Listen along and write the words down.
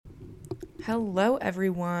Hello,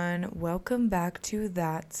 everyone. Welcome back to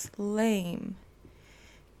That's Lame.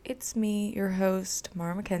 It's me, your host,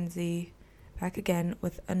 Mara Mackenzie, back again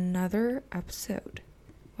with another episode.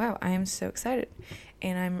 Wow, I am so excited.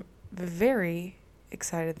 And I'm very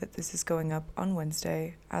excited that this is going up on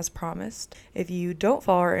Wednesday, as promised. If you don't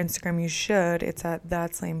follow our Instagram, you should. It's at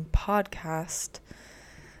That's Lame Podcast.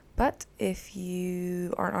 But if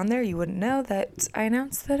you aren't on there, you wouldn't know that I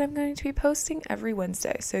announced that I'm going to be posting every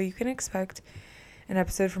Wednesday. So you can expect an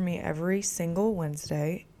episode from me every single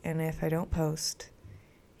Wednesday. And if I don't post,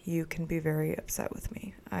 you can be very upset with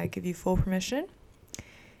me. I give you full permission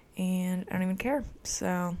and I don't even care.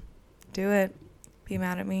 So do it. Be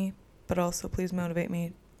mad at me, but also please motivate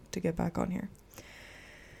me to get back on here.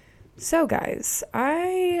 So guys,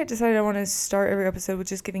 I decided I want to start every episode with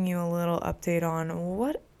just giving you a little update on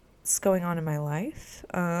what's going on in my life.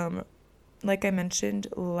 Like I mentioned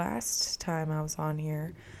last time I was on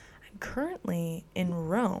here, I'm currently in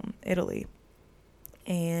Rome, Italy,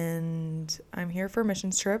 and I'm here for a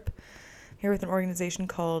missions trip. I'm here with an organization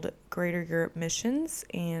called Greater Europe Missions,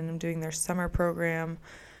 and I'm doing their summer program,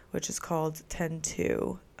 which is called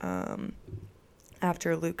 10-2,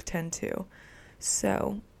 after Luke 10-2.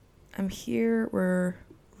 So I'm here. We're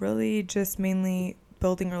really just mainly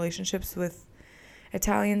building relationships with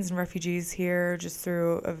Italians and refugees here, just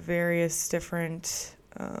through a various different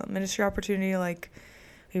ministry opportunity. Like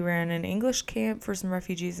we ran an English camp for some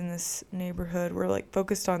refugees in this neighborhood. We're like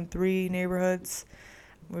focused on 3 neighborhoods.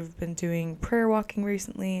 We've been doing prayer walking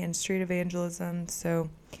recently and street evangelism. So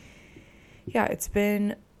yeah, it's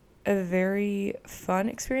been a very fun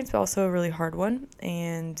experience, but also a really hard one.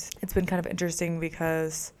 And it's been kind of interesting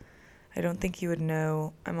because I don't think you would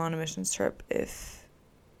know I'm on a missions trip if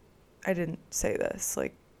I didn't say this,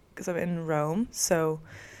 because I'm in Rome. So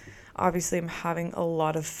obviously I'm having a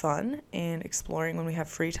lot of fun and exploring when we have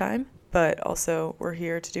free time, but also we're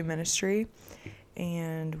here to do ministry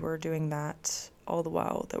and we're doing that all the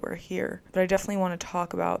while that we're here. But I definitely want to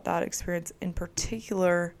talk about that experience in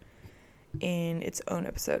particular in its own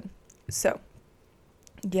episode. So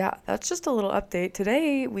yeah, that's just a little update.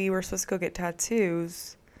 Today we were supposed to go get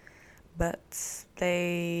tattoos, but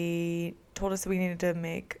they told us that we needed to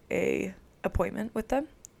make a appointment with them.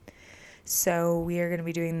 So we are going to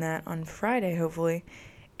be doing that on Friday, hopefully.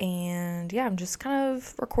 And yeah, I'm just kind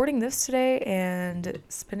of recording this today and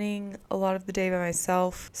spending a lot of the day by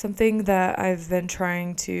myself. Something that I've been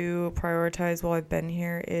trying to prioritize while I've been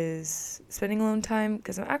here is spending alone time,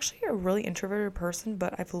 because I'm actually a really introverted person,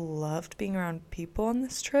 but I've loved being around people on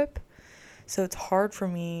this trip. So it's hard for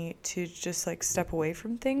me to just step away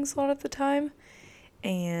from things a lot of the time.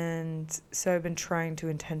 And so I've been trying to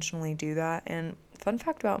intentionally do that. And fun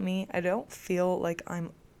fact about me, I don't feel like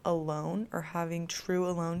I'm alone or having true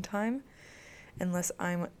alone time unless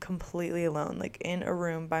I'm completely alone, in a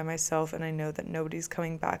room by myself, and I know that nobody's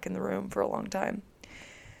coming back in the room for a long time.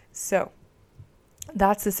 So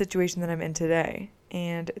that's the situation that I'm in today.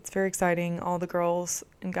 And it's very exciting. All the girls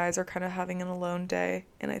and guys are kind of having an alone day,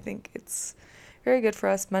 and I think it's very good for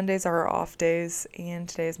us. Mondays are our off days, and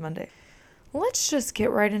today is Monday. Let's just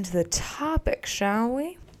get right into the topic, shall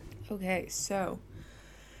we? Okay, so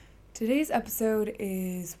today's episode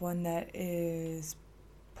is one that is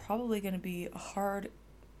probably going to be a hard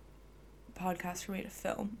podcast for me to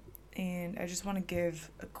film. And I just want to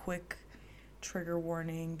give a quick trigger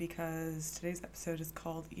warning because today's episode is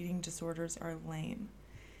called Eating Disorders Are Lame.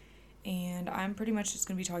 And I'm pretty much just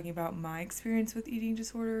going to be talking about my experience with eating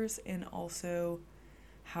disorders and also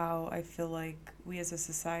how I feel like we as a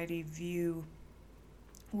society view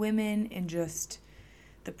women and just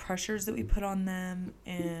the pressures that we put on them,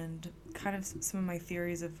 and kind of some of my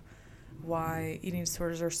theories of why eating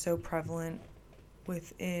disorders are so prevalent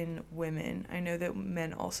within women. I know that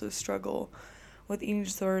men also struggle with eating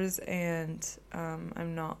disorders, and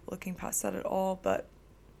I'm not looking past that at all, but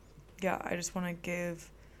yeah, I just want to give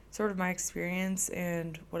sort of my experience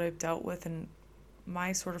and what I've dealt with and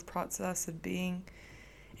my sort of process of being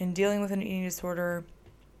and dealing with an eating disorder.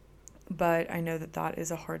 But I know that that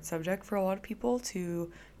is a hard subject for a lot of people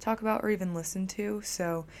to talk about or even listen to.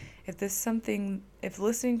 So if listening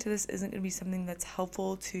to this isn't going to be something that's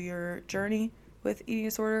helpful to your journey with eating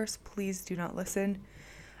disorders, please do not listen.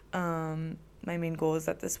 My main goal is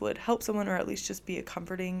that this would help someone, or at least just be a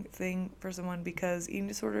comforting thing for someone, because eating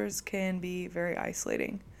disorders can be very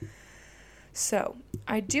isolating. So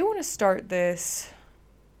I do want to start this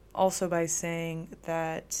also by saying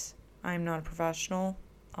that I'm not a professional.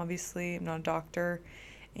 Obviously, I'm not a doctor.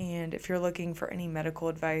 And if you're looking for any medical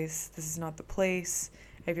advice, this is not the place.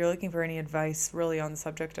 If you're looking for any advice really on the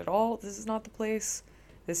subject at all, this is not the place.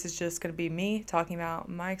 This is just going to be me talking about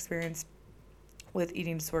my experience with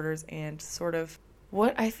eating disorders and sort of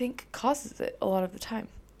what I think causes it a lot of the time.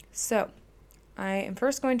 So, I am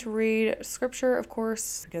first going to read scripture, of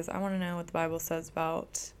course, because I want to know what the Bible says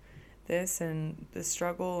about this and this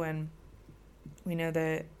struggle. And we know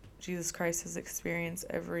that Jesus Christ has experienced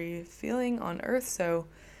every feeling on earth, so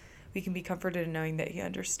we can be comforted in knowing that he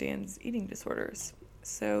understands eating disorders.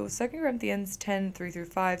 So 2 Corinthians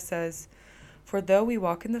 10:3-5 says, "For though we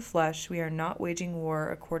walk in the flesh, we are not waging war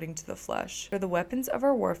according to the flesh. For the weapons of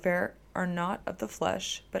our warfare are not of the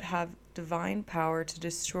flesh, but have divine power to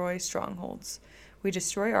destroy strongholds. We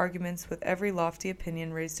destroy arguments with every lofty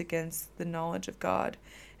opinion raised against the knowledge of God,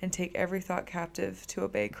 and take every thought captive to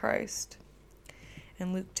obey Christ."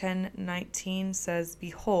 And Luke 10:19 says,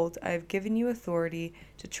 "Behold, I have given you authority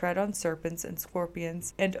to tread on serpents and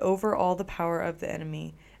scorpions, and over all the power of the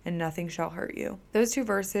enemy, and nothing shall hurt you." Those two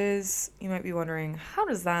verses, you might be wondering, how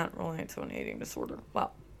does that relate to an eating disorder?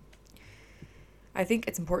 Well, I think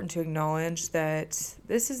it's important to acknowledge that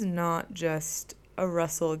this is not just a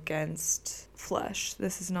wrestle against flesh.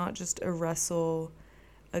 This is not just a wrestle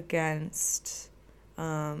against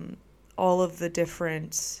all of the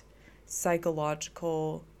different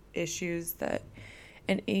psychological issues that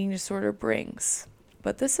an eating disorder brings.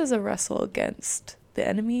 But this is a wrestle against the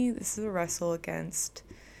enemy. This is a wrestle against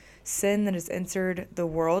sin that has entered the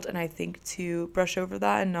world. And I think to brush over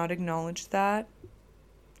that and not acknowledge that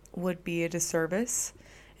would be a disservice.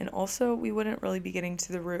 And also, we wouldn't really be getting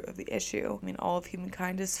to the root of the issue. I mean, all of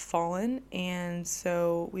humankind is fallen, and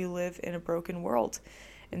so we live in a broken world.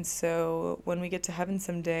 And so when we get to heaven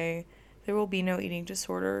someday, there will be no eating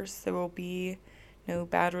disorders. There will be no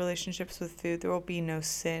bad relationships with food. There will be no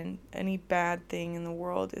sin. Any bad thing in the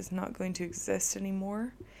world is not going to exist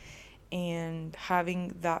anymore. And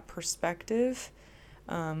having that perspective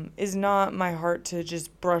is not my heart to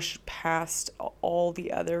just brush past all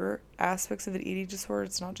the other aspects of an eating disorder.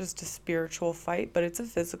 It's not just a spiritual fight, but it's a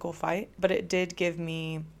physical fight. But it did give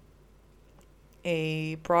me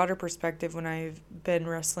a broader perspective when I've been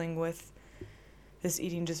wrestling with this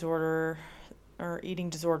eating disorder or eating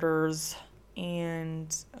disorders.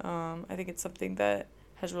 And I think it's something that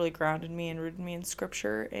has really grounded me and rooted me in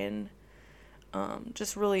scripture and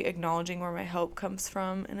just really acknowledging where my help comes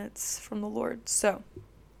from, and it's from the Lord. So,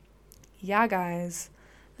 yeah, guys,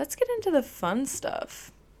 let's get into the fun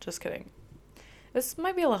stuff. Just kidding. This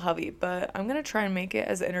might be a little heavy, but I'm going to try and make it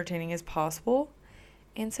as entertaining as possible.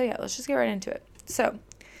 And so, yeah, let's just get right into it. So,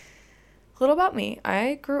 a little about me.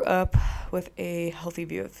 I grew up with a healthy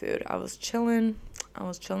view of food. I was chilling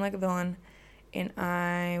like a villain, and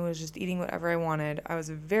I was just eating whatever I wanted. I was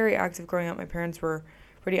very active growing up. My parents were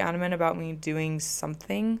pretty adamant about me doing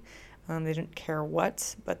something. They didn't care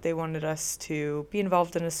what, but they wanted us to be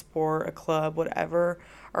involved in a sport, a club, whatever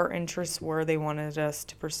our interests were. They wanted us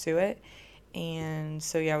to pursue it. And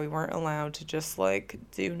so, yeah, we weren't allowed to just,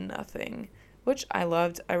 do nothing, which I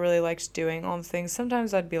loved. I really liked doing all the things.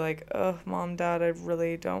 Sometimes I'd be like, oh, Mom, Dad, I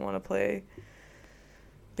really don't want to play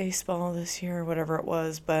baseball this year or whatever it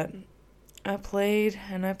was, but I played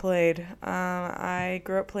and I played. I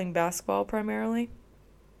grew up playing basketball primarily.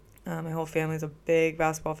 My whole family's a big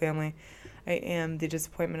basketball family. I am the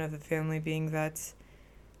disappointment of the family being that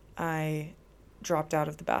I dropped out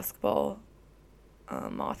of the basketball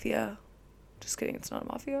mafia. Just kidding, it's not a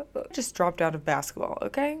mafia, but just dropped out of basketball,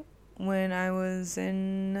 okay? When I was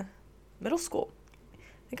in middle school.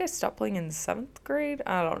 I think I stopped playing in 7th grade.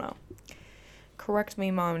 I don't know. Correct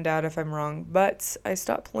me, Mom and Dad, if I'm wrong. But I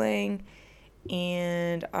stopped playing,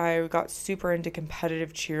 and I got super into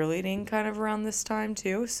competitive cheerleading kind of around this time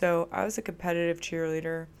too. So I was a competitive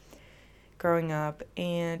cheerleader growing up.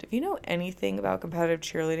 And if you know anything about competitive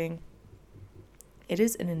cheerleading, it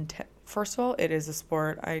is first of all, it is a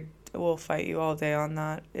sport. I will fight you all day on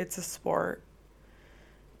that. It's a sport.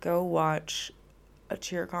 Go watch a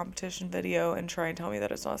cheer competition video and try and tell me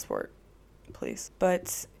that it's not a sport, please.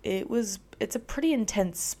 But it's a pretty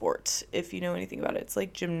intense sport if you know anything about it. It's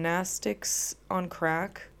like gymnastics on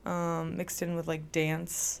crack, mixed in with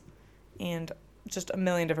dance and just a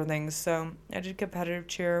million different things. So I did competitive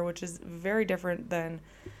cheer, which is very different than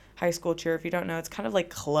high school cheer. If you don't know, it's kind of like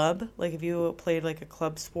club. Like if you played a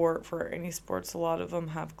club sport for any sports, a lot of them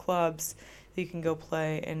have clubs that you can go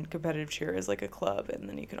play, and competitive cheer is like a club, and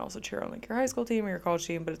then you can also cheer on your high school team or your college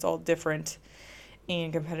team, but it's all different.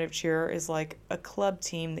 And competitive cheer is like a club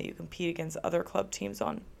team that you compete against other club teams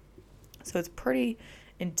on. So it's pretty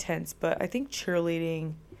intense, but I think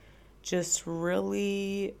cheerleading just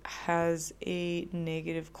really has a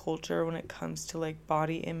negative culture when it comes to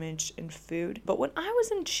body image and food. But when I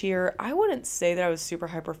was in cheer, I wouldn't say that I was super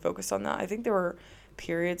hyper focused on that. I think there were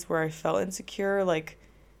periods where I felt insecure, like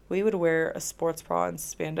we would wear a sports bra and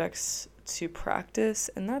spandex to practice,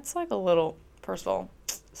 and that's like a little, first of all,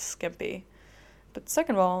 skimpy. But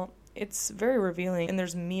second of all, it's very revealing, and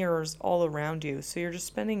there's mirrors all around you. So you're just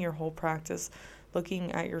spending your whole practice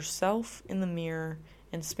looking at yourself in the mirror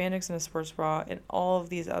in spandex and a sports bra, and all of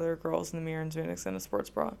these other girls in the mirror in spandex and a sports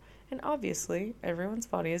bra. And obviously, everyone's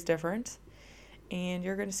body is different, and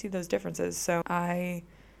you're going to see those differences. So I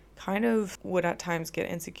kind of would at times get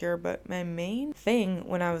insecure, but my main thing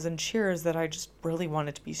when I was in cheer is that I just really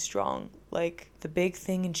wanted to be strong. Like, the big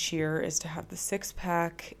thing in cheer is to have the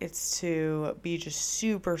six-pack. It's to be just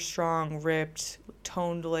super strong, ripped,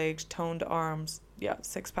 toned legs, toned arms. Yeah,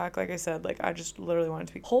 six-pack, like I said. Like, I just literally wanted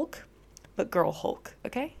to be Hulk, but girl Hulk,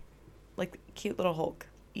 okay? Like, cute little Hulk.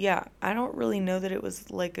 Yeah, I don't really know that it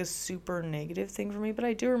was, like, a super negative thing for me, but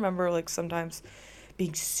I do remember, like, sometimes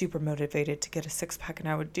being super motivated to get a six-pack, and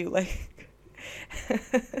I would do, like...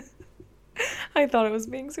 I thought I was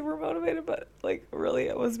being super motivated, but, like, really,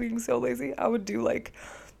 I was being so lazy. I would do, like,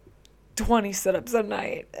 20 sit-ups a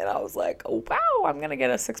night, and I was like, oh, wow, I'm gonna get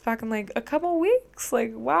a six-pack in, like, a couple weeks.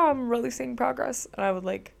 Like, wow, I'm really seeing progress. And I would,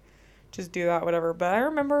 like, just do that, whatever. But I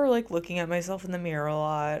remember, like, looking at myself in the mirror a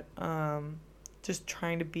lot, just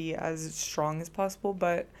trying to be as strong as possible.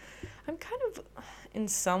 But I'm kind of, in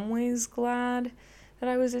some ways, glad that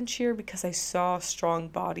I was in cheer because I saw strong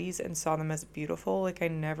bodies and saw them as beautiful. Like, I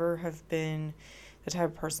never have been the type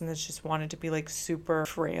of person that's just wanted to be, like, super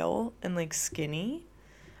frail and, like, skinny.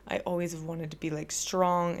 I always have wanted to be, like,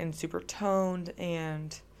 strong and super toned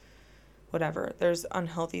and whatever. There's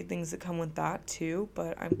unhealthy things that come with that too,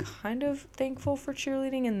 but I'm kind of thankful for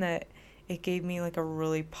cheerleading in that it gave me, like, a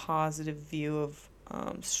really positive view of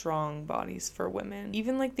strong bodies for women.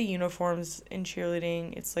 Even, like, the uniforms in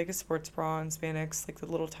cheerleading, it's like a sports bra and spandex, like the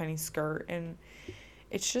little tiny skirt, and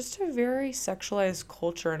it's just a very sexualized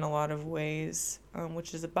culture in a lot of ways,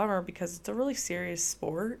 which is a bummer because it's a really serious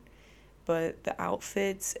sport, but the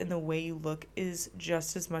outfits and the way you look is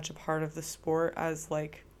just as much a part of the sport as,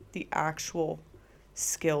 like, the actual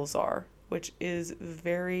skills are, which is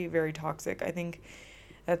very, very toxic. I think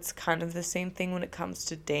that's kind of the same thing when it comes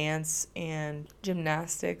to dance and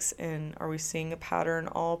gymnastics. And are we seeing a pattern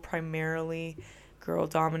all primarily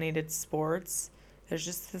girl-dominated sports? There's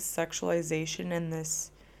just this sexualization and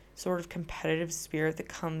this sort of competitive spirit that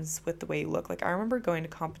comes with the way you look. Like, I remember going to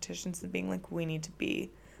competitions and being like, we need to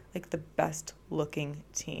be, like, the best looking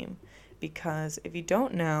team. Because if you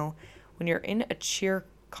don't know, when you're in a cheer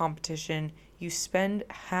competition, you spend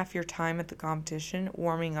half your time at the competition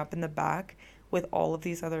warming up in the back with all of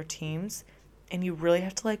these other teams, and you really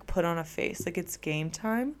have to, like, put on a face like it's game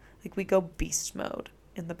time. Like, we go beast mode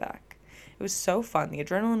in the back. It was so fun. The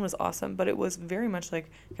adrenaline was awesome, but it was very much like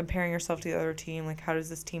comparing yourself to the other team. Like, how does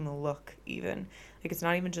this team look even? Like, it's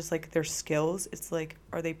not even just like their skills, it's like,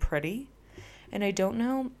 are they pretty? And I don't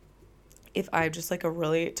know if I'm just, like, a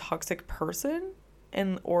really toxic person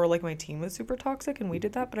or, like, my team was super toxic and we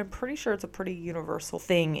did that, but I'm pretty sure it's a pretty universal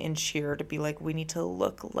thing in cheer to be like, we need to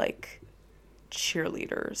look like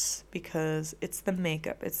cheerleaders because it's the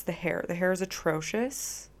makeup, it's the hair. The hair is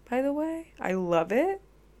atrocious, by the way. I love it.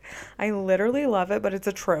 I literally love it, but it's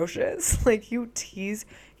atrocious. Like, you tease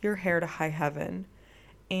your hair to high heaven.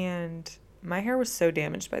 And my hair was so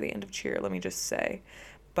damaged by the end of cheer, let me just say.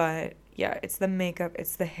 But yeah, it's the makeup,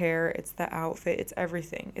 it's the hair, it's the outfit, it's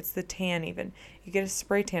everything. It's the tan even. You get a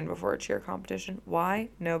spray tan before a cheer competition. Why?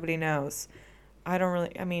 Nobody knows. I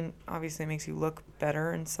mean, obviously it makes you look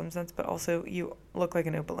better in some sense, but also you look like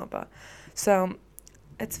an Oompa Loompa. So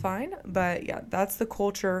it's fine, but yeah, that's the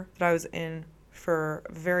culture that I was in for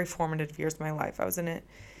very formative years of my life. I was in it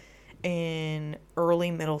in early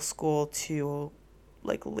middle school to,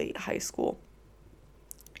 like, late high school.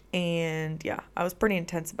 And yeah, I was pretty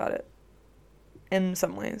intense about it in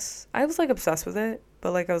some ways. I was, like, obsessed with it,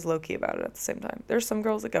 but, like, I was low-key about it at the same time. There's some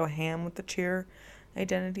girls that go ham with the cheer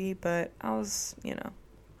identity, but I was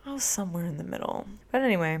somewhere in the middle. But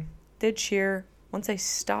anyway, did cheer. Once I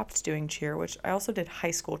stopped doing cheer, which I also did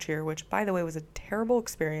high school cheer, which, by the way, was a terrible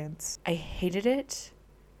experience. I hated it.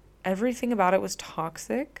 Everything about it was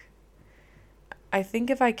toxic. I think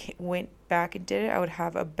if I went back and did it, I would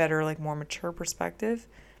have a better, like, more mature perspective.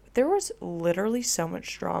 But there was literally so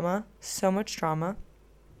much drama.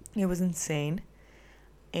 It was insane.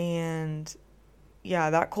 And yeah,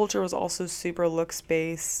 that culture was also super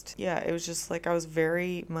looks-based. Yeah, it was just, like, I was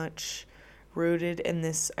very much rooted in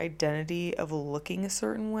this identity of looking a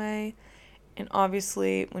certain way. And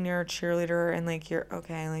obviously, when you're a cheerleader and, like, you're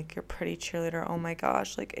pretty cheerleader, oh my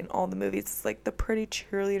gosh, like, in all the movies, it's, like, the pretty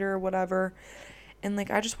cheerleader, whatever. And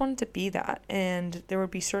like, I just wanted to be that. And there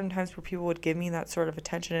would be certain times where people would give me that sort of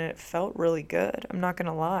attention, and it felt really good. I'm not going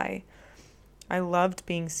to lie. I loved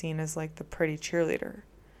being seen as like the pretty cheerleader.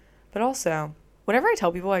 But also, whenever I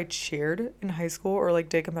tell people I cheered in high school or like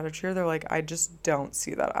did competitive cheer, they're like, I just don't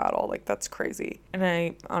see that at all. Like, that's crazy. And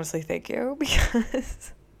I honestly thank you,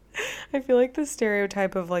 because I feel like the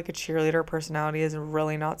stereotype of like a cheerleader personality is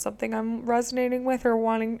really not something I'm resonating with or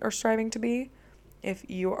wanting or striving to be. If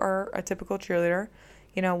you are a typical cheerleader,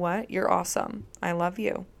 you know what? You're awesome. I love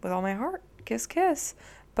you with all my heart. Kiss, kiss.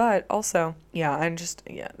 But also,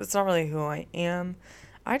 that's not really who I am.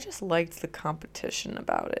 I just liked the competition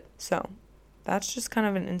about it. So that's just kind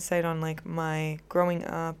of an insight on like my growing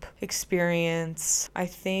up experience. I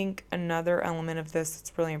think another element of this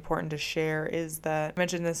that's really important to share is that I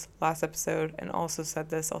mentioned this last episode and also said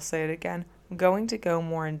this, I'll say it again. I'm going to go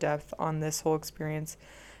more in depth on this whole experience,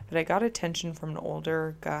 but I got attention from an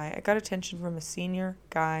older guy. I got attention from a senior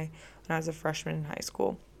guy when I was a freshman in high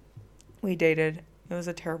school. We dated. It was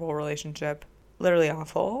a terrible relationship. Literally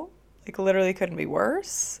awful. Like, literally couldn't be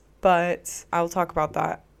worse. But I'll talk about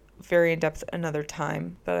that very in depth another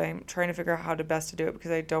time. But I'm trying to figure out how to best to do it,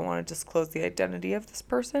 because I don't want to disclose the identity of this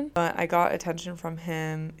person. But I got attention from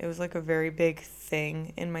him. It was like a very big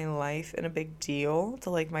thing in my life and a big deal to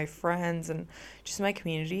like my friends and just my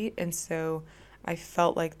community. And so I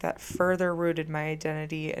felt like that further rooted my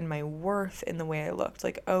identity and my worth in the way I looked.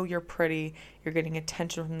 Like, oh, you're pretty, you're getting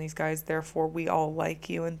attention from these guys, therefore we all like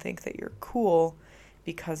you and think that you're cool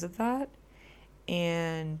because of that.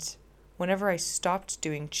 And whenever I stopped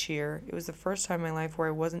doing cheer, it was the first time in my life where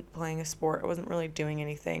I wasn't playing a sport. I wasn't really doing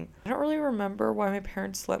anything. I don't really remember why my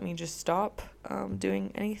parents let me just stop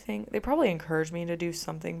doing anything. They probably encouraged me to do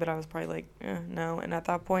something, but I was probably like, no. And at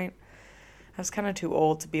that point, I was kind of too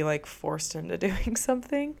old to be like forced into doing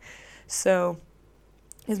something. So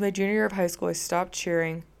as my junior year of high school, I stopped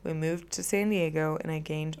cheering. We moved to San Diego and I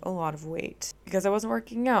gained a lot of weight because I wasn't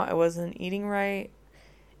working out. I wasn't eating right.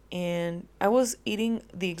 And I was eating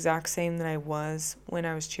the exact same that I was when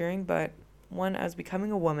I was cheering, but one, I was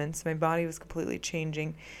becoming a woman, so my body was completely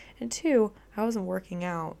changing. And two, I wasn't working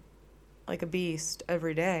out like a beast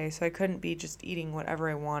every day, so I couldn't be just eating whatever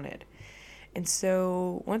I wanted. And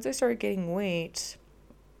so once I started gaining weight,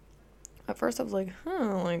 at first I was like,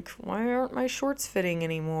 why aren't my shorts fitting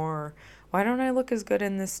anymore? Why don't I look as good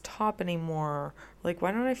in this top anymore? Like,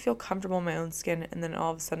 why don't I feel comfortable in my own skin? And then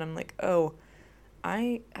all of a sudden I'm like, oh,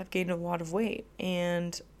 I have gained a lot of weight.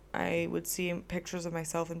 And I would see pictures of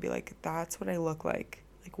myself and be like, that's what I look like.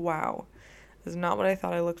 Like, wow, this is not what I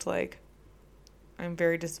thought I looked like. I'm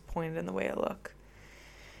very disappointed in the way I look.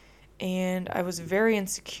 And I was very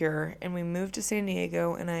insecure, and we moved to San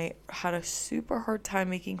Diego, and I had a super hard time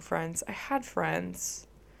making friends. I had friends.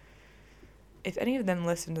 If any of them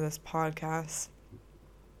listen to this podcast,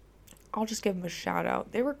 I'll just give them a shout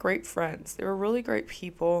out. They were great friends. They were really great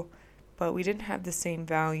people, but we didn't have the same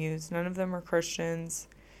values. None of them were Christians.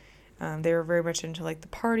 They were very much into like the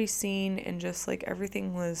party scene, and just like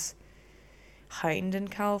everything was heightened in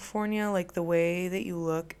California. Like the way that you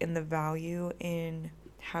look and the value in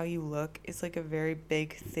how you look is like a very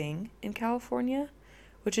big thing in California,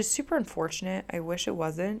 which is super unfortunate. I wish it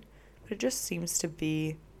wasn't, but it just seems to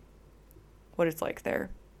be what it's like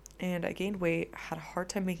there. And I gained weight, had a hard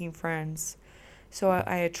time making friends. So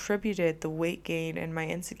I attributed the weight gain and my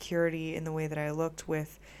insecurity in the way that I looked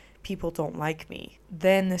with people don't like me.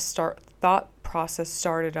 Then this thought process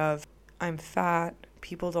started of, I'm fat,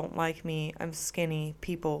 people don't like me, I'm skinny,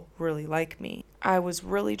 people really like me. I was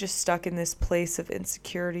really just stuck in this place of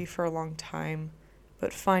insecurity for a long time,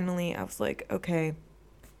 but finally I was like, okay,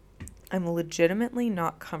 I'm legitimately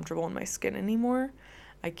not comfortable in my skin anymore.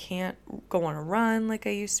 I can't go on a run like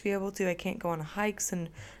I used to be able to. I can't go on hikes and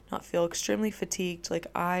not feel extremely fatigued. Like,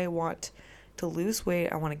 I want to lose weight.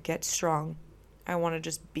 I want to get strong. I want to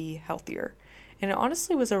just be healthier. And it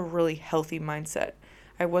honestly was a really healthy mindset.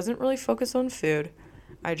 I wasn't really focused on food.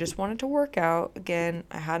 I just wanted to work out. Again,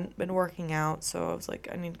 I hadn't been working out, so I was like,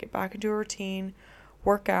 I need to get back into a routine,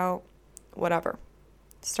 work out, whatever.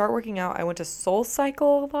 Start working out. I went to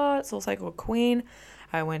SoulCycle a lot, SoulCycle Queen.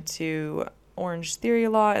 I went to Orange Theory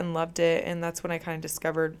a lot and loved it, and that's when I kind of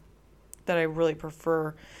discovered that I really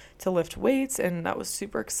prefer to lift weights, and that was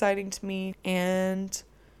super exciting to me. And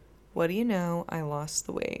what do you know? I lost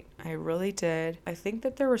the weight. I really did. I think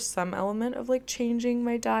that there was some element of like changing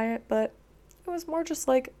my diet, but it was more just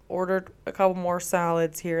like ordered a couple more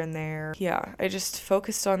salads here and there. Yeah, I just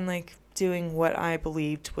focused on like doing what I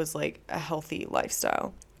believed was like a healthy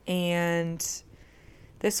lifestyle. And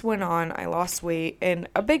this went on. I lost weight. And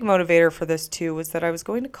a big motivator for this too was that I was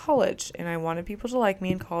going to college and I wanted people to like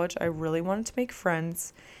me in college. I really wanted to make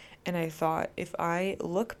friends. And I thought if I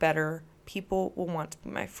look better, people will want to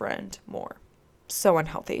be my friend more. So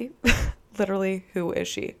unhealthy. Literally, who is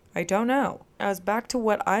she? I don't know. I was back to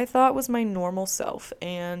what I thought was my normal self.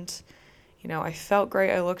 And, I felt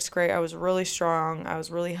great. I looked great. I was really strong. I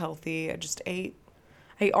was really healthy. I just ate.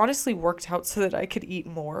 I honestly worked out so that I could eat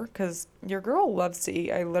more because your girl loves to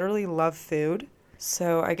eat. I literally love food.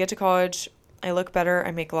 So I get to college. I look better.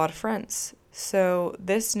 I make a lot of friends. So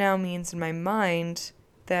this now means in my mind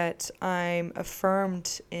that I'm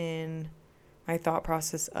affirmed in my thought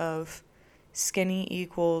process of skinny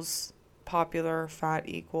equals popular, fat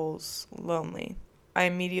equals lonely. I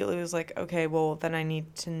immediately was like, okay, well, then I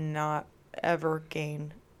need to not ever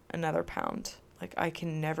gain another pound. Like, I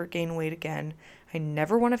can never gain weight again. I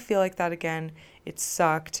never want to feel like that again. It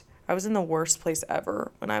sucked. I was in the worst place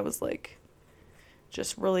ever when I was like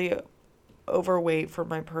just really overweight for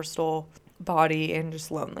my personal body and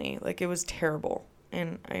just lonely. Like, it was terrible.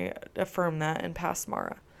 And I affirmed that and passed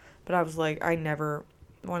Mara. But I was like, I never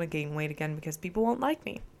want to gain weight again because people won't like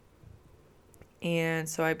me. And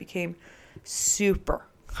so I became super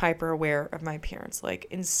hyper aware of my appearance, like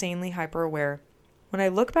insanely hyper aware. When I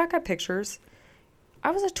look back at pictures,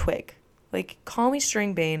 I was a twig. Like, call me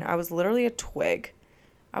string bean. I was literally a twig.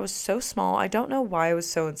 I was so small. I don't know why I was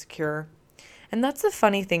so insecure. And that's the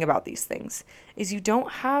funny thing about these things is you don't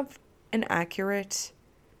have an accurate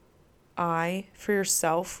eye for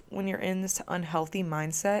yourself when you're in this unhealthy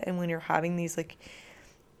mindset and when you're having these like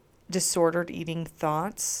disordered eating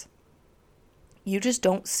thoughts. You just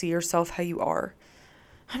don't see yourself how you are.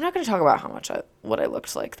 I'm not going to talk about what I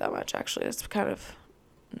looked like that much, actually. It's kind of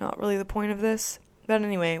not really the point of this. But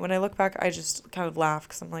anyway, when I look back, I just kind of laugh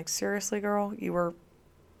because I'm like, seriously, girl, you were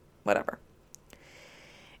whatever.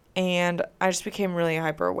 And I just became really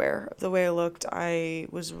hyper aware of the way I looked. I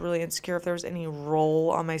was really insecure if there was any roll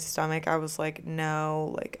on my stomach. I was like,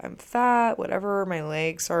 no, like I'm fat, whatever. My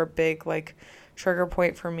legs are a big like trigger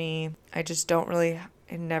point for me. I just don't really,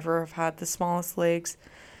 I never have had the smallest legs.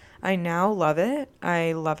 I now love it.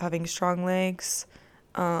 I love having strong legs.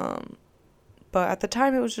 But at the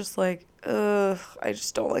time it was just like, I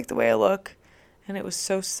just don't like the way I look. And it was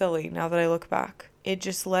so silly now that I look back. It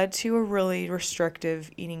just led to a really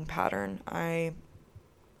restrictive eating pattern. I'm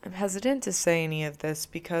hesitant to say any of this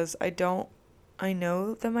because I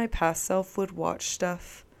know that my past self would watch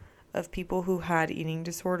stuff of people who had eating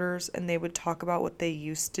disorders and they would talk about what they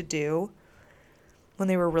used to do when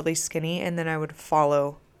they were really skinny, and then I would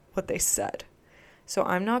follow what they said. So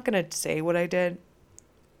I'm not going to say what I did,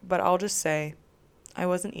 but I'll just say I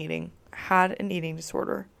wasn't eating. I had an eating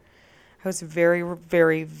disorder. I was very,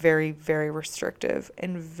 very, very, very restrictive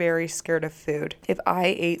and very scared of food. If I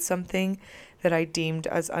ate something that I deemed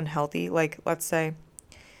as unhealthy, like let's say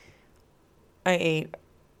I ate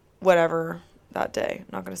whatever that day, I'm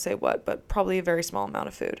not going to say what, but probably a very small amount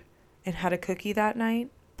of food, and had a cookie that night,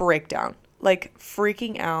 breakdown, like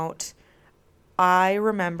freaking out. I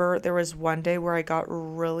remember there was one day where I got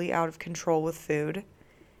really out of control with food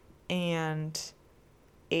and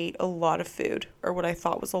ate a lot of food, or what I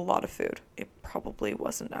thought was a lot of food. It probably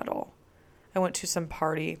wasn't at all. I went to some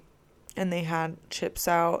party and they had chips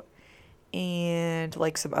out and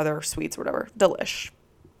like some other sweets or whatever. Delish.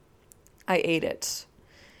 I ate it.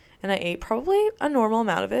 And I ate probably a normal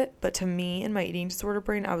amount of it, but to me in my eating disorder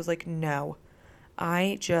brain, I was like, no,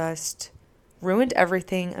 I just ruined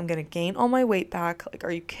everything. I'm going to gain all my weight back. Like,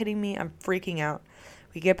 are you kidding me? I'm freaking out.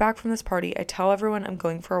 We get back from this party. I tell everyone I'm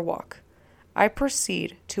going for a walk. I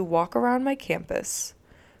proceed to walk around my campus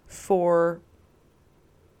for,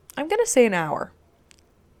 I'm going to say an hour,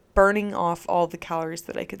 burning off all the calories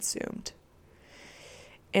that I consumed.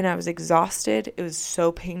 And I was exhausted. It was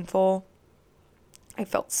so painful. I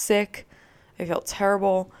felt sick. I felt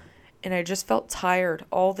terrible. And I just felt tired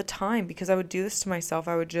all the time because I would do this to myself.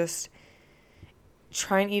 I would just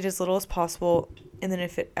try and eat as little as possible. And then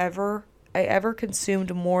if I ever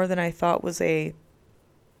consumed more than I thought was a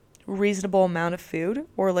reasonable amount of food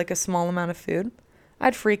or like a small amount of food,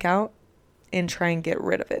 I'd freak out and try and get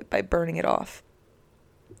rid of it by burning it off.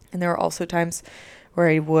 And there were also times where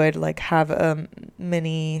I would like have a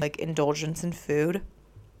mini like indulgence in food.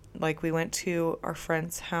 Like we went to our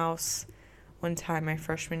friend's house one time my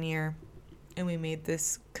freshman year and we made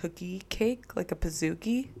this cookie cake, like a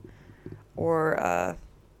pizookie or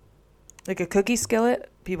like a cookie skillet.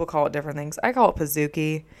 People call it different things. I call it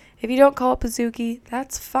pizookie. If you don't call it pizookie,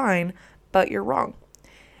 that's fine, but you're wrong.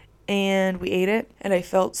 And we ate it, and I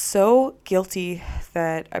felt so guilty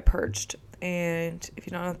that I purged. And if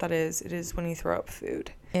you don't know what that is, it is when you throw up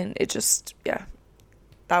food. And it just, yeah,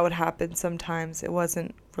 that would happen sometimes. It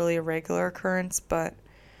wasn't really a regular occurrence, but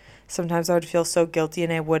sometimes I would feel so guilty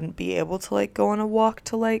and I wouldn't be able to like go on a walk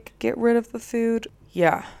to like get rid of the food.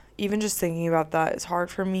 Yeah, even just thinking about that is hard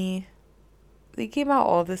for me. Thinking about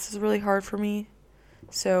all of this is really hard for me.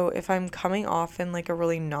 So if I'm coming off in like a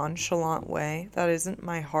really nonchalant way, that isn't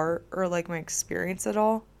my heart or like my experience at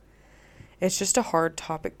all. It's just a hard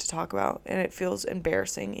topic to talk about, and it feels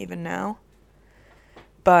embarrassing even now.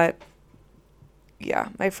 But yeah,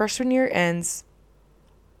 my freshman year ends.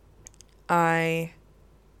 I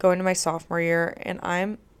go into my sophomore year, and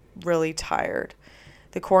I'm really tired.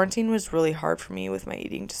 The quarantine was really hard for me with my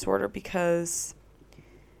eating disorder because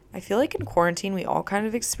I feel like in quarantine we all kind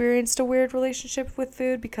of experienced a weird relationship with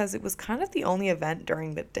food because it was kind of the only event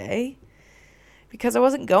during the day. Because I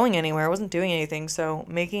wasn't going anywhere, I wasn't doing anything, so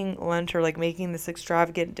making lunch or like making this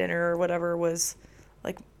extravagant dinner or whatever was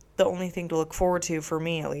like the only thing to look forward to for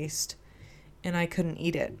me at least. And I couldn't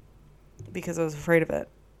eat it because I was afraid of it.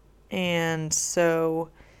 And so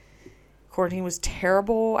quarantine was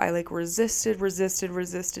terrible. I like resisted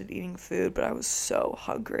eating food, but I was so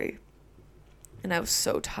hungry. And I was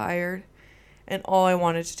so tired. And all I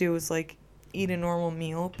wanted to do was like eat a normal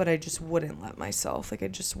meal, but I just wouldn't let myself. Like I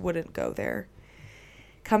just wouldn't go there.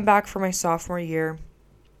 Come back for my sophomore year.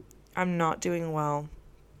 I'm not doing well.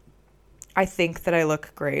 I think that I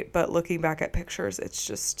look great, but looking back at pictures,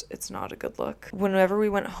 it's not a good look. Whenever we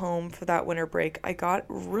went home for that winter break, I got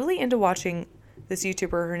really into watching this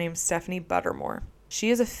YouTuber. Her name's Stephanie Buttermore.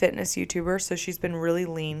 She is a fitness YouTuber, so she's been really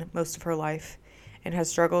lean most of her life and has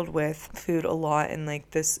struggled with food a lot and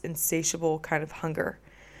like this insatiable kind of hunger.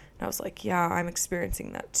 And I was like, yeah, I'm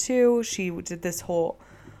experiencing that too. She did this whole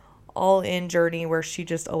all-in journey where she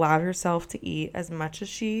just allowed herself to eat as much as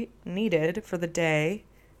she needed for the day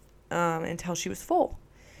until she was full.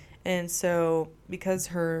 And so because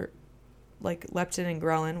her like leptin and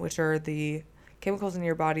ghrelin, which are the chemicals in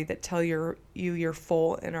your body that tell you're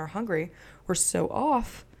full and are hungry, were so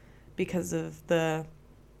off because of the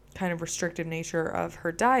kind of restrictive nature of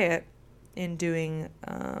her diet in doing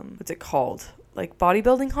what's it called, like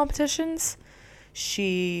bodybuilding competitions.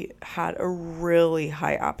 She had a really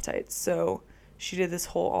high appetite, so she did this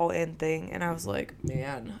whole all-in thing, and I was like,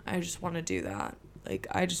 man, I just want to do that. Like,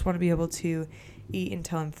 I just want to be able to eat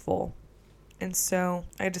until I'm full. And so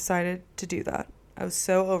I decided to do that. I was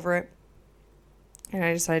so over it, and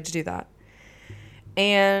I decided to do that.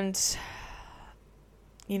 And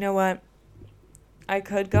you know what? I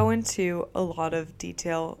could go into a lot of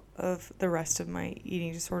detail of the rest of my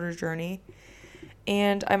eating disorder journey,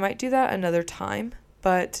 and I might do that another time.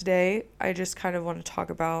 But today, I just kind of want to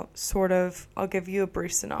talk about I'll give you a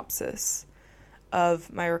brief synopsis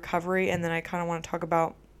of my recovery, and then I kind of want to talk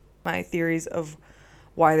about my theories of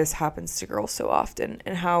why this happens to girls so often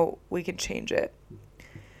and how we can change it.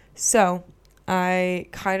 So, I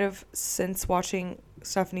kind of, since watching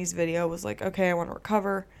Stephanie's video, was like, okay, I want to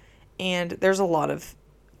recover. And there's a lot of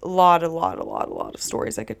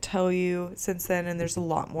stories I could tell you since then, and there's a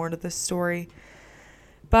lot more to this story.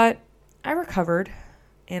 But I recovered,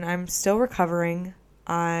 and I'm still recovering.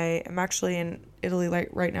 I am actually in Italy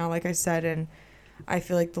right now, like I said, and I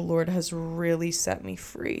feel like the Lord has really set me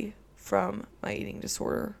free from my eating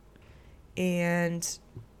disorder. And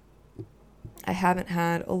I haven't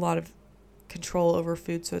had a lot of control over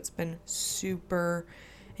food, so it's been super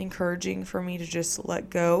encouraging for me to just let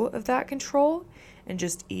go of that control and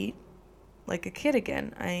just eat like a kid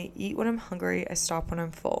again. I eat when I'm hungry, I stop when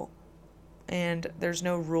I'm full. And there's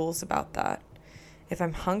no rules about that. If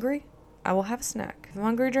I'm hungry, I will have a snack. If I'm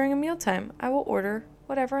hungry during a mealtime, I will order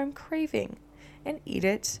whatever I'm craving and eat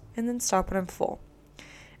it and then stop when I'm full.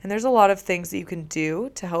 And there's a lot of things that you can do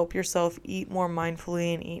to help yourself eat more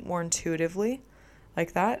mindfully and eat more intuitively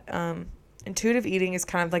like that. Intuitive eating is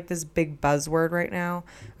kind of like this big buzzword right now,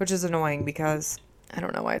 which is annoying because I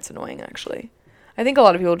don't know why it's annoying actually. I think a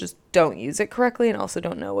lot of people just don't use it correctly and also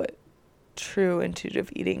don't know what true intuitive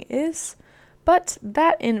eating is. But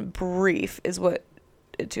that in brief is what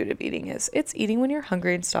intuitive eating is. It's eating when you're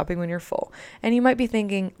hungry and stopping when you're full. And you might be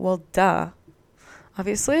thinking, well, duh.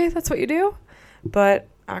 Obviously, that's what you do. But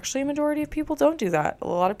actually, a majority of people don't do that. A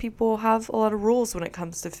lot of people have a lot of rules when it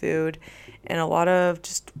comes to food and a lot of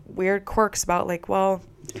just weird quirks about like, well,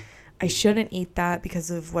 I shouldn't eat that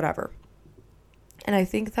because of whatever. And I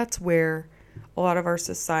think that's where a lot of our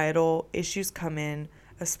societal issues come in,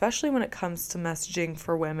 especially when it comes to messaging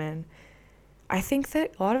for women. I think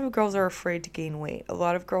that a lot of girls are afraid to gain weight. A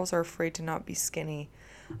lot of girls are afraid to not be skinny.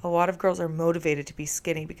 A lot of girls are motivated to be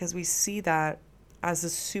skinny because we see that as a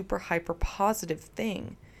super hyper positive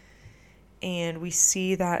thing. and we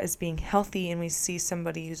see that as being healthy, and we see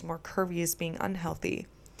somebody who's more curvy as being unhealthy.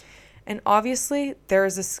 And obviously, there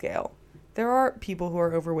is a scale. There are people who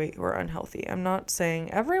are overweight who are unhealthy. I'm not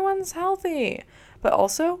saying everyone's healthy, but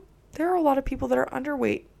also there are a lot of people that are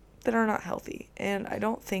underweight that are not healthy. And I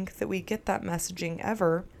don't think that we get that messaging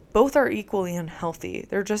ever. Both are equally unhealthy.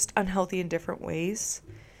 They're just unhealthy in different ways.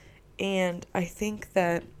 And I think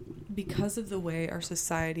that because of the way our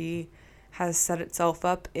society has set itself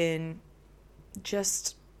up in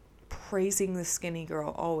just praising the skinny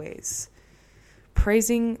girl always,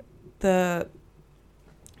 praising the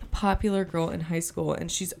popular girl in high school,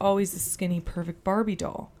 and she's always the skinny perfect Barbie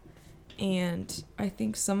doll. And I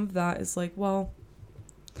think some of that is like, well,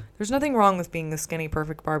 there's nothing wrong with being the skinny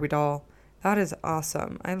perfect Barbie doll. That is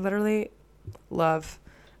awesome. I literally love,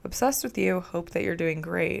 obsessed with you, hope that you're doing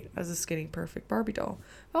great as a skinny perfect Barbie doll.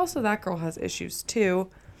 But also that girl has issues too,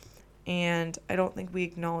 and I don't think we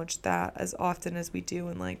acknowledge that as often as we do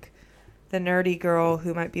in like the nerdy girl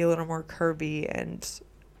who might be a little more curvy and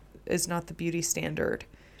is not the beauty standard.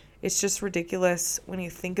 It's just ridiculous when you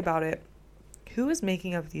think about it. Who is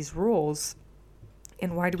making up these rules,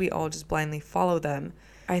 and why do we all just blindly follow them?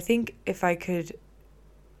 I think if I could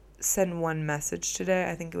send one message today,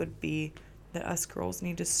 I think it would be that us girls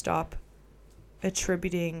need to stop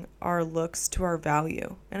attributing our looks to our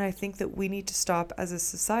value. And I think that we need to stop as a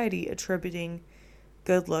society attributing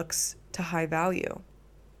good looks to high value,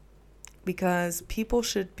 because people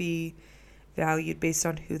should be valued based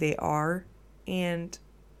on who they are and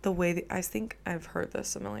the way that, I think I've heard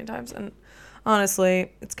this a million times, and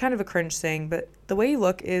honestly, it's kind of a cringe saying, but the way you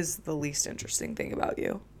look is the least interesting thing about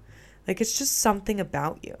you. Like, it's just something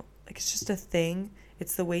about you. Like, it's just a thing.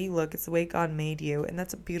 It's the way you look. It's the way God made you. And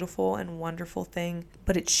that's a beautiful and wonderful thing.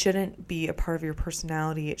 But it shouldn't be a part of your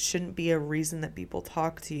personality. It shouldn't be a reason that people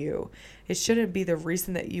talk to you. It shouldn't be the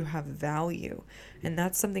reason that you have value. And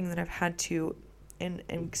that's something that I've had to, and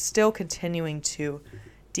still continuing to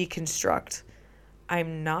deconstruct.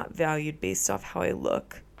 I'm not valued based off how I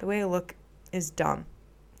look. The way I look is dumb.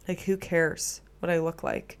 Like, who cares what I look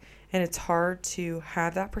like? And it's hard to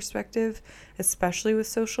have that perspective, especially with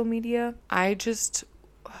social media. I just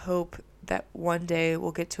hope that one day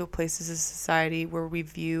we'll get to a place as a society where we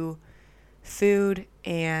view food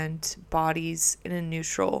and bodies in a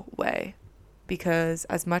neutral way. Because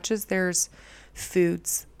as much as there's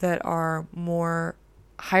foods that are more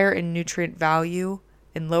higher in nutrient value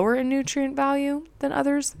and lower in nutrient value than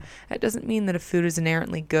others, that doesn't mean that a food is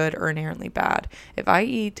inherently good or inherently bad. If I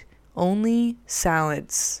eat only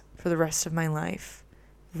salads for the rest of my life,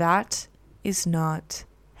 that is not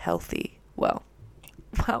healthy. Well.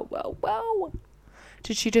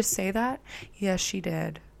 Did she just say that? Yes, she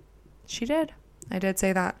did. She did. I did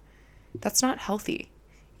say that. That's not healthy.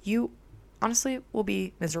 You honestly will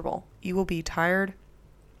be miserable. You will be tired.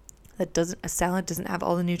 A salad doesn't have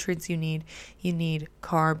all the nutrients you need. You need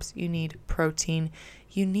carbs. You need protein.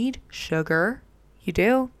 You need sugar. You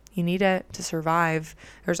do. You need it to survive.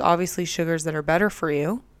 There's obviously sugars that are better for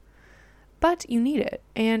you, but you need it.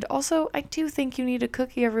 And also, I do think you need a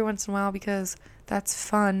cookie every once in a while because that's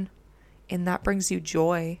fun and that brings you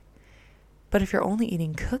joy. But if you're only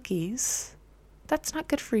eating cookies, that's not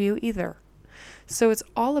good for you either. So it's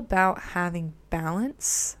all about having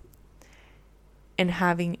balance and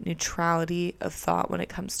having neutrality of thought when it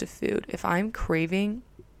comes to food. If I'm craving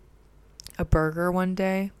a burger one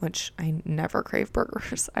day, which I never crave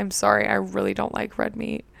burgers. I'm sorry, I really don't like red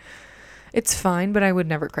meat. It's fine, but I would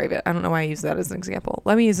never crave it. I don't know why I use that as an example.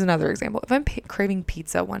 Let me use another example. If I'm craving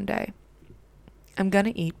pizza one day, I'm going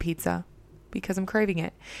to eat pizza because I'm craving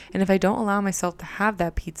it. And if I don't allow myself to have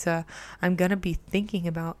that pizza, I'm going to be thinking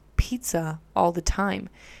about pizza all the time.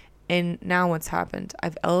 And now what's happened?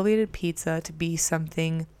 I've elevated pizza to be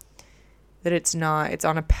something that it's not. It's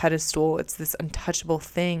on a pedestal. It's this untouchable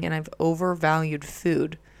thing, and I've overvalued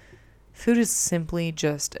food. Food is simply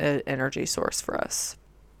just an energy source for us.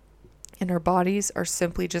 And our bodies are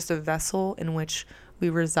simply just a vessel in which we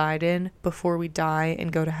reside in before we die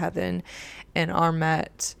and go to heaven and are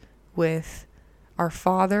met with our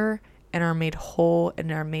Father and are made whole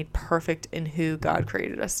and are made perfect in who God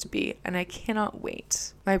created us to be. And I cannot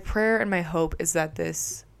wait. My prayer and my hope is that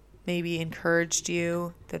this maybe encouraged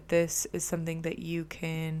you, that this is something that you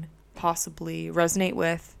can possibly resonate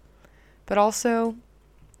with, but also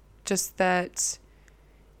just that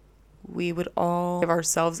we would all give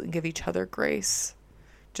ourselves and give each other grace.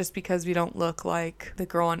 Just because we don't look like the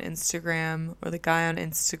girl on Instagram or the guy on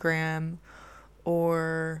Instagram,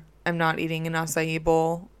 or I'm not eating an acai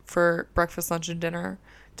bowl for breakfast, lunch, and dinner,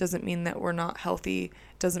 doesn't mean that we're not healthy.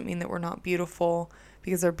 Doesn't mean that we're not beautiful,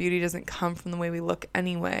 because our beauty doesn't come from the way we look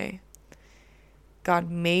anyway. God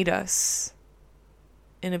made us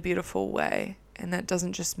in a beautiful way. And that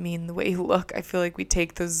doesn't just mean the way you look. I feel like we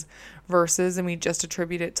take those verses and we just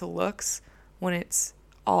attribute it to looks when it's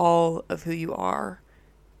all of who you are,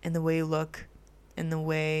 and the way you look and the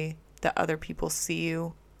way that other people see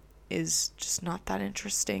you is just not that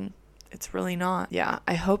interesting. It's really not. Yeah,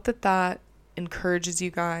 I hope that encourages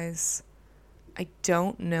you guys. I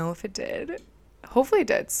don't know if it did. Hopefully it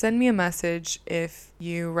did. Send me a message if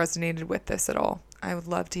you resonated with this at all. I would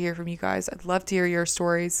love to hear from you guys. I'd love to hear your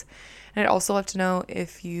stories. And I'd also love to know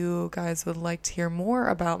if you guys would like to hear more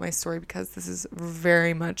about my story, because this is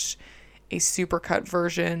very much a supercut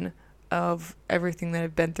version of everything that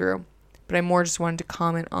I've been through. But I more just wanted to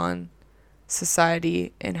comment on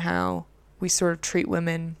society and how we sort of treat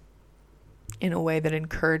women in a way that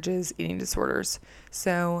encourages eating disorders.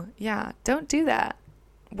 So yeah, don't do that.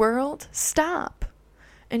 World, stop.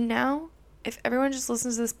 And now, if everyone just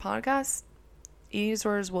listens to this podcast, eating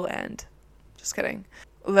disorders will end. Just kidding.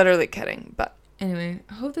 Literally kidding. But anyway,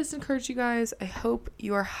 I hope this encouraged you guys. I hope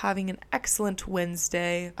you are having an excellent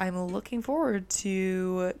Wednesday. I'm looking forward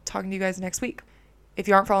to talking to you guys next week. If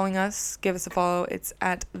you aren't following us, give us a follow. It's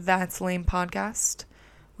at That's Lame Podcast.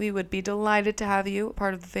 We would be delighted to have you a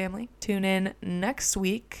part of the family. Tune in next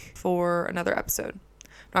week for another episode.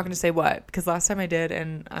 I'm not going to say what, because last time I did,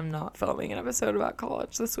 and I'm not filming an episode about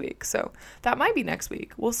college this week. So that might be next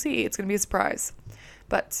week. We'll see. It's going to be a surprise.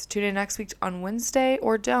 But tune in next week on Wednesday,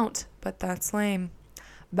 or don't. But that's lame.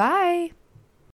 Bye.